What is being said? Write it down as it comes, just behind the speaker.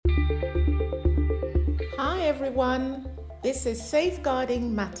everyone. This is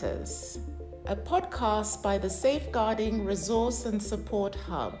Safeguarding Matters, a podcast by the Safeguarding Resource and Support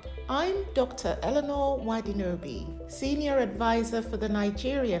Hub. I'm Dr. Eleanor Wadinobi, Senior Advisor for the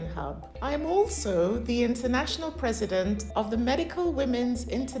Nigerian Hub. I'm also the International President of the Medical Women's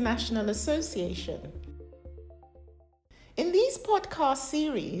International Association. In these podcast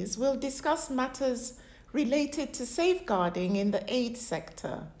series, we'll discuss matters related to safeguarding in the aid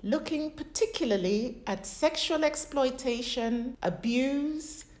sector, looking particularly at sexual exploitation,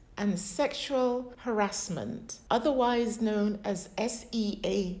 abuse, and sexual harassment, otherwise known as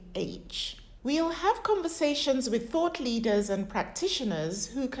SEAH. We'll have conversations with thought leaders and practitioners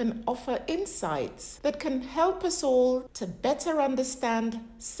who can offer insights that can help us all to better understand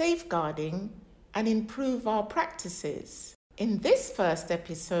safeguarding and improve our practices. In this first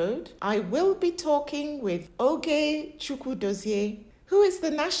episode, I will be talking with Oge Chukwudozie, who is the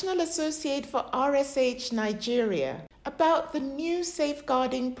National Associate for RSH Nigeria, about the new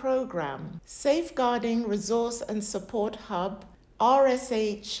safeguarding program, Safeguarding Resource and Support Hub,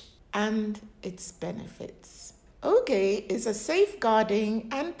 RSH, and its benefits. Oge is a safeguarding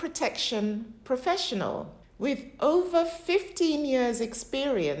and protection professional with over 15 years'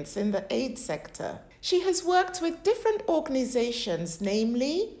 experience in the aid sector. She has worked with different organizations,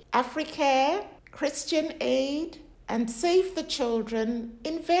 namely Africare, Christian Aid, and Save the Children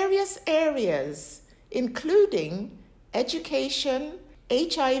in various areas, including education,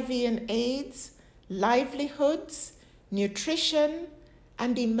 HIV and AIDS, livelihoods, nutrition,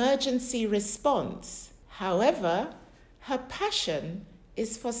 and emergency response. However, her passion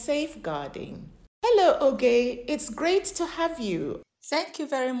is for safeguarding. Hello, Oge. It's great to have you. Thank you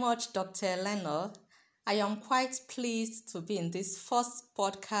very much, Dr. Eleanor. I am quite pleased to be in this first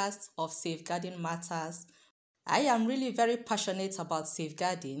podcast of Safeguarding Matters. I am really very passionate about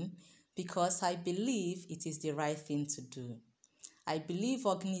safeguarding because I believe it is the right thing to do. I believe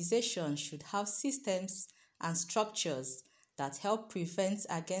organizations should have systems and structures that help prevent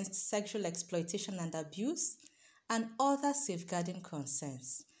against sexual exploitation and abuse and other safeguarding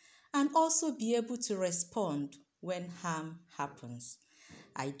concerns, and also be able to respond when harm happens.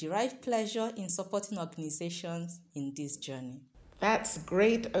 I derive pleasure in supporting organizations in this journey. That's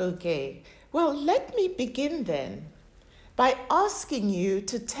great, Oge. Well, let me begin then by asking you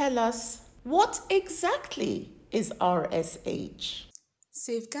to tell us what exactly is RSH?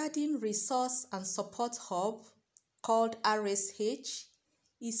 Safeguarding Resource and Support Hub, called RSH,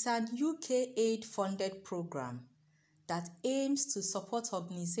 is an UK aid-funded program that aims to support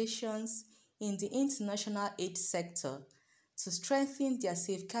organizations in the international aid sector to strengthen their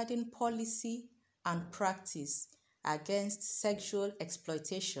safeguarding policy and practice against sexual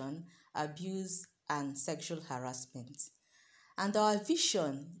exploitation, abuse, and sexual harassment. And our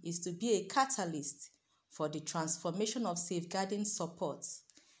vision is to be a catalyst for the transformation of safeguarding support,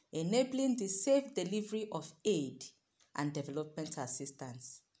 enabling the safe delivery of aid and development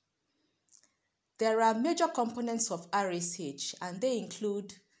assistance. There are major components of RSH, and they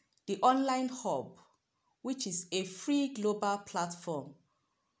include the online hub, which is a free global platform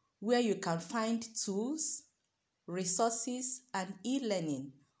where you can find tools, resources, and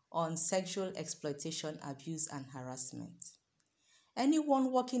e-learning on sexual exploitation, abuse, and harassment.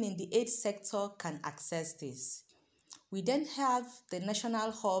 Anyone working in the aid sector can access this. We then have the national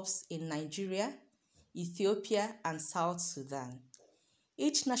hubs in Nigeria, Ethiopia, and South Sudan.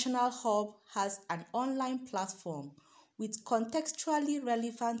 Each national hub has an online platform with contextually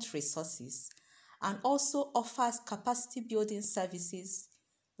relevant resources and also offers capacity building services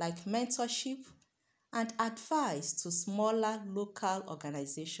like mentorship and advice to smaller local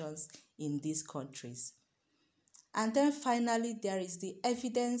organizations in these countries. And then finally, there is the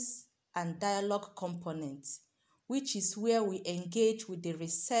evidence and dialogue component, which is where we engage with the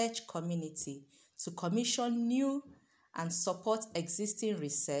research community to commission new and support existing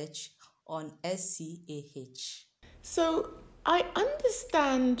research on SEAH. So I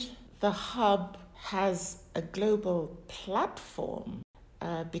understand the hub has a global platform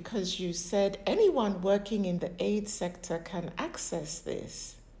because you said anyone working in the aid sector can access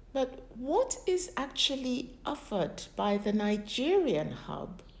this. But what is actually offered by the Nigerian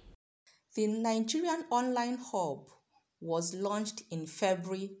hub? The Nigerian Online Hub was launched in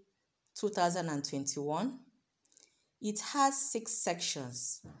February 2021. It has 6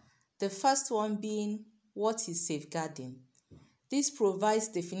 sections. The first one being, what is safeguarding? This provides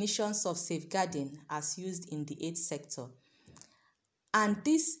definitions of safeguarding as used in the aid sector. And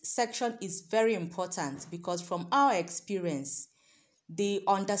this section is very important because from our experience, the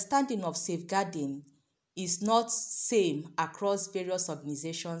understanding of safeguarding is not same across various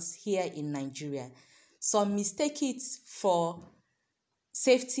organizations here in Nigeria. Some mistake it for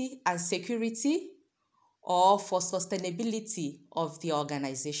safety and security or for sustainability of the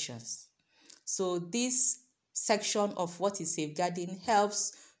organizations. So this section of what is safeguarding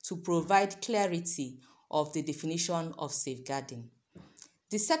helps to provide clarity of the definition of safeguarding.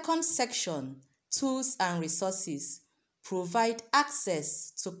 The second section, tools and resources, provide access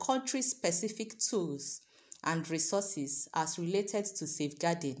to country-specific tools and resources as related to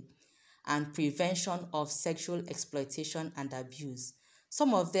safeguarding and prevention of sexual exploitation and abuse.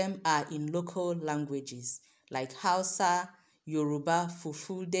 Some of them are in local languages like Hausa, Yoruba,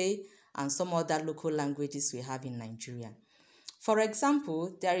 Fulfulde, and some other local languages we have in Nigeria. For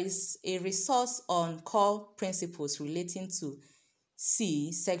example, there is a resource on core principles relating to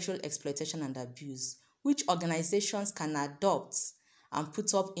sexual exploitation and abuse, which organizations can adopt and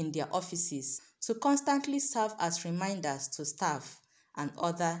put up in their offices to constantly serve as reminders to staff and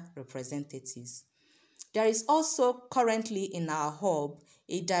other representatives. There is also currently in our hub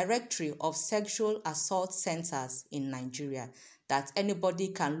a directory of sexual assault centers in Nigeria that anybody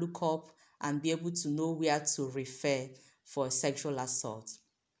can look up and be able to know where to refer for sexual assault.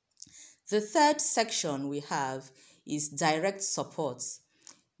 The third section we have is direct support.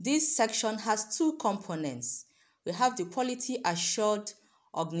 This section has two components. We have the quality assured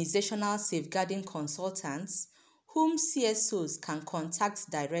organizational safeguarding consultants whom CSOs can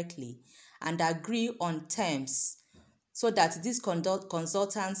contact directly and agree on terms so that these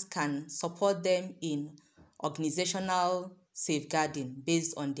consultants can support them in organizational safeguarding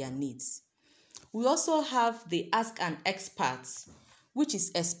based on their needs. We also have the Ask an Expert, which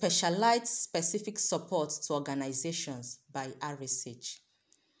is a specialized specific support to organizations by RSH.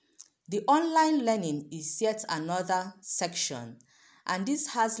 The online learning is yet another section, and this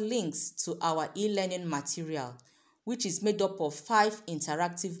has links to our e-learning material, which is made up of 5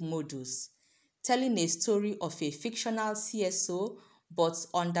 interactive modules, telling a story of a fictional CSO but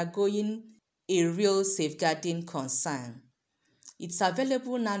undergoing a real safeguarding concern. It's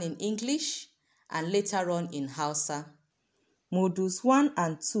available now in English and later on in Hausa. Modules 1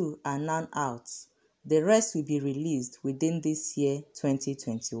 and 2 are now out. The rest will be released within this year,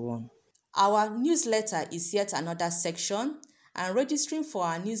 2021. Our newsletter is yet another section, and registering for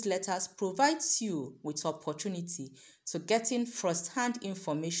our newsletters provides you with opportunity to getting first-hand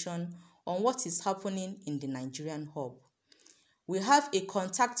information on what is happening in the Nigerian hub. We have a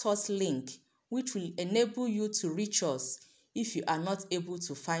contact us link which will enable you to reach us if you are not able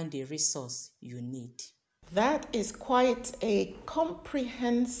to find the resource you need. That is quite a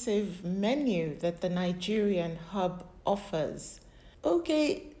comprehensive menu that the Nigerian Hub offers.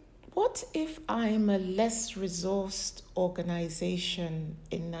 Okay, what if I'm a less resourced organization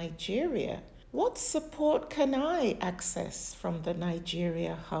in Nigeria? What support can I access from the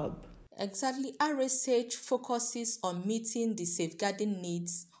Nigeria Hub? Exactly, RSH focuses on meeting the safeguarding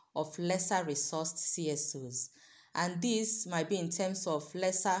needs of lesser resourced CSOs, and this might be in terms of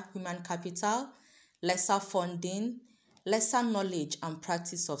lesser human capital, lesser funding, lesser knowledge and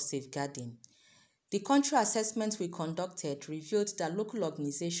practice of safeguarding. The country assessment we conducted revealed that local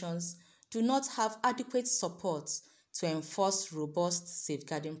organizations do not have adequate support to enforce robust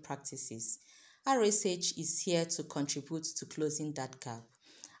safeguarding practices. RSH is here to contribute to closing that gap,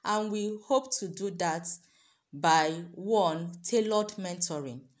 and we hope to do that by 1. Tailored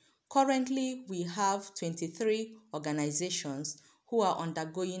mentoring. Currently, we have 23 organizations who are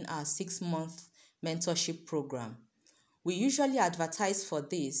undergoing our 6-month mentorship program. We usually advertise for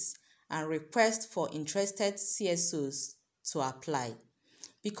this and request for interested CSOs to apply.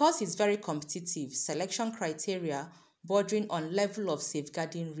 Because it's very competitive, selection criteria bordering on level of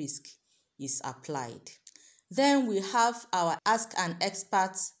safeguarding risk is applied. Then we have our Ask an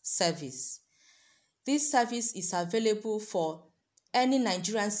Expert service. This service is available for any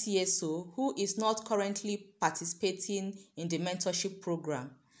Nigerian CSO who is not currently participating in the mentorship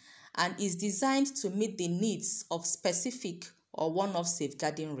program and is designed to meet the needs of specific or one-off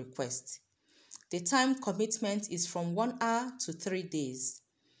safeguarding requests. The time commitment is from 1 hour to 3 days.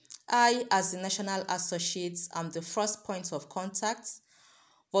 I, as the National Associate, am the first point of contact,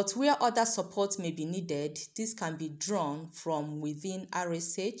 but where other support may be needed, this can be drawn from within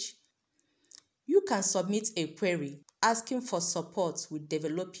RSH. You can submit a query asking for support with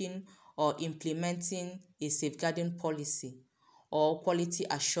developing or implementing a safeguarding policy or quality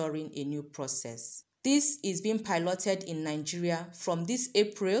assuring a new process. This is being piloted in Nigeria from this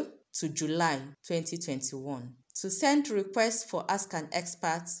April to July 2021. To send requests for Ask an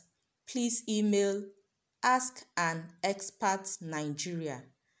Expert, please email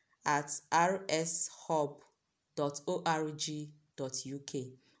askanexpertnigeria@rshub.org.uk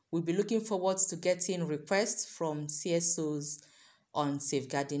We'll be looking forward to getting requests from CSOs on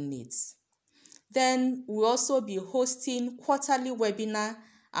safeguarding needs. Then we'll also be hosting quarterly webinar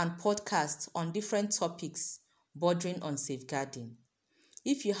and podcasts on different topics bordering on safeguarding.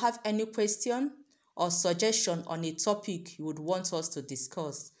 If you have any question or suggestion on a topic you would want us to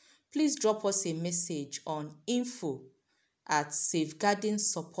discuss, please drop us a message on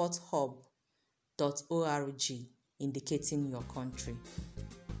info@safeguardingsupporthub.org, indicating your country.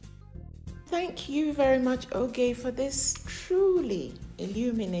 Thank you very much, Oge, for this truly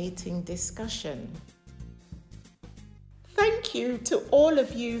illuminating discussion. Thank you to all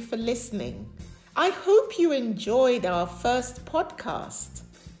of you for listening. I hope you enjoyed our first podcast,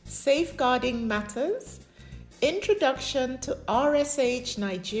 Safeguarding Matters, Introduction to RSH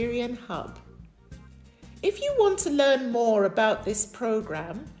Nigerian Hub. If you want to learn more about this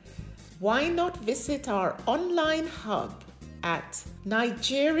program, why not visit our online hub at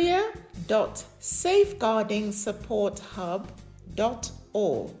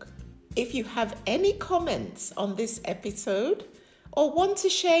nigeria.safeguardingsupporthub.org. If you have any comments on this episode or want to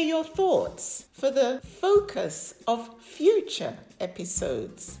share your thoughts for the focus of future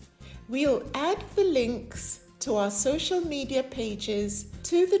episodes, we'll add the links to our social media pages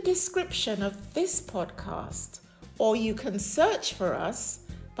to the description of this podcast, or you can search for us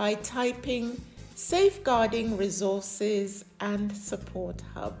by typing Safeguarding Resources and Support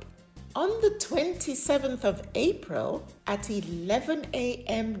Hub. On the 27th of April at 11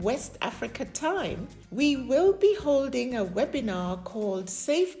 a.m. West Africa time, we will be holding a webinar called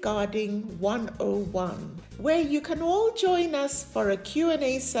Safeguarding 101, where you can all join us for a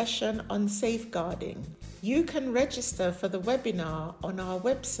Q&A session on safeguarding. You can register for the webinar on our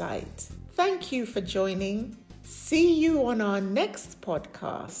website. Thank you for joining. See you on our next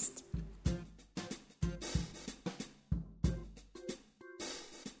podcast.